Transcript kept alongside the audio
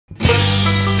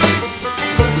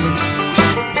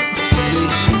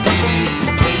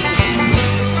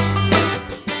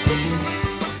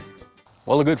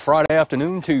Well, a good Friday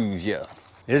afternoon to you.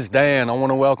 It's Dan. I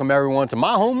want to welcome everyone to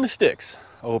my home, the Sticks.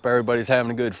 I hope everybody's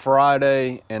having a good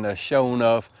Friday and a sure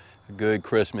enough a good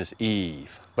Christmas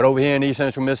Eve. But over here in East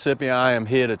Central Mississippi, I am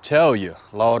here to tell you,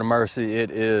 Lord of mercy,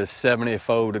 it is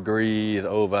 74 degrees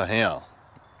over here.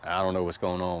 I don't know what's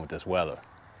going on with this weather.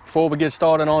 Before we get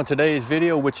started on today's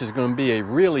video, which is going to be a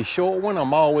really short one,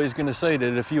 I'm always going to say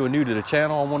that if you are new to the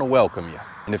channel, I want to welcome you.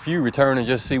 And if you return and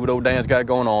just see what old Dan's got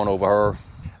going on over here,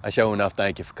 I sure enough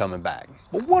thank you for coming back.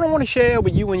 But what I want to share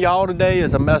with you and y'all today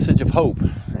is a message of hope.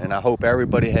 And I hope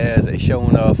everybody has a sure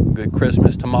enough good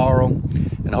Christmas tomorrow.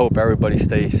 And I hope everybody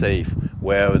stays safe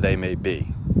wherever they may be.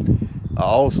 I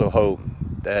also hope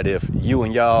that if you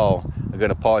and y'all are going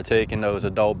to partake in those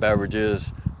adult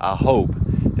beverages, I hope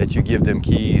that you give them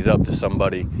keys up to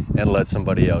somebody and let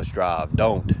somebody else drive.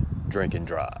 Don't drink and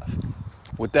drive.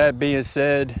 With that being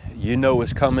said, you know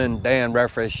it's coming. Dan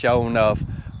Redfresh, sure enough,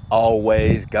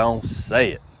 always gonna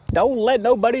say it. Don't let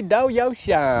nobody dull your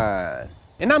shine.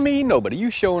 And I mean nobody. You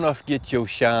sure enough get your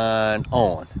shine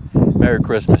on. Merry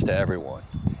Christmas to everyone.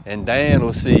 And Dan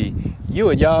will see you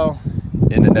and y'all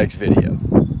in the next video.